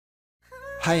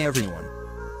Hi everyone.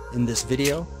 In this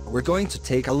video, we're going to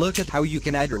take a look at how you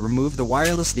can add or remove the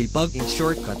wireless debugging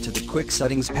shortcut to the quick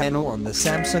settings panel on the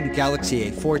Samsung Galaxy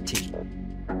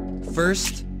A14.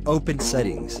 First, open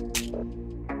Settings.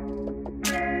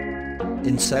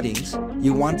 In Settings,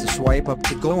 you want to swipe up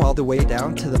to go all the way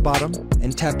down to the bottom,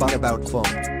 and tap on About Phone.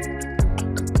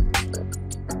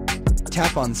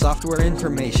 Tap on Software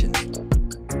Information.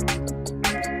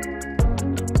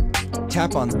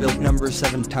 Tap on build number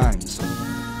 7 times.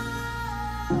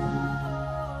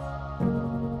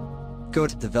 Go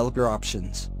to Developer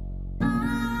Options.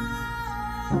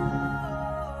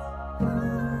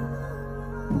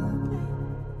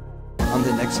 On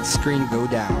the next screen, go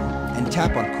down and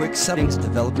tap on Quick Settings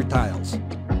Developer Tiles.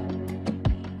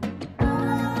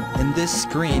 In this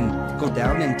screen, go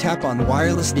down and tap on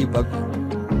Wireless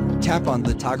Debugger. Tap on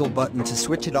the toggle button to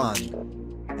switch it on,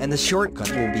 and the shortcut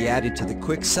will be added to the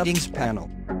Quick Settings panel.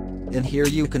 In here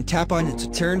you can tap on it to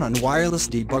turn on wireless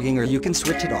debugging, or you can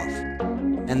switch it off.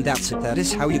 And that's it. That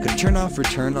is how you can turn off or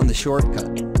turn on the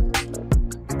shortcut.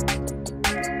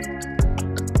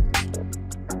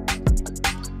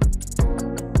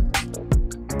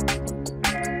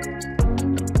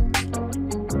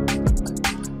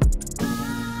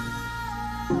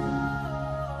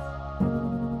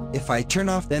 If I turn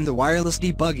off, then the wireless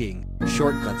debugging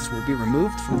shortcuts will be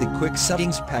removed from the Quick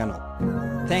Settings panel.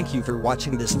 Thank you for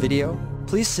watching this video.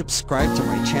 Please subscribe to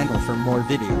my channel for more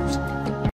videos.